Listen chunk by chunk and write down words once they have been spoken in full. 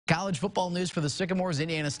College football news for the Sycamores.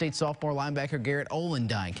 Indiana State sophomore linebacker Garrett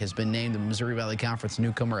Ollendieck has been named the Missouri Valley Conference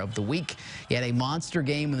Newcomer of the Week. He had a monster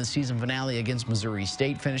game in the season finale against Missouri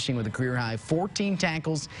State, finishing with a career-high 14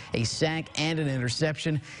 tackles, a sack, and an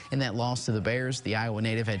interception. In that loss to the Bears, the Iowa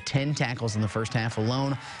native had 10 tackles in the first half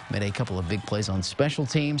alone, made a couple of big plays on special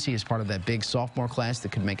teams. He is part of that big sophomore class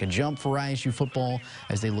that could make a jump for ISU football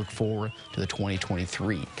as they look forward to the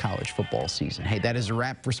 2023 college football season. Hey, that is a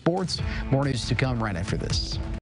wrap for sports. More news to come right after this.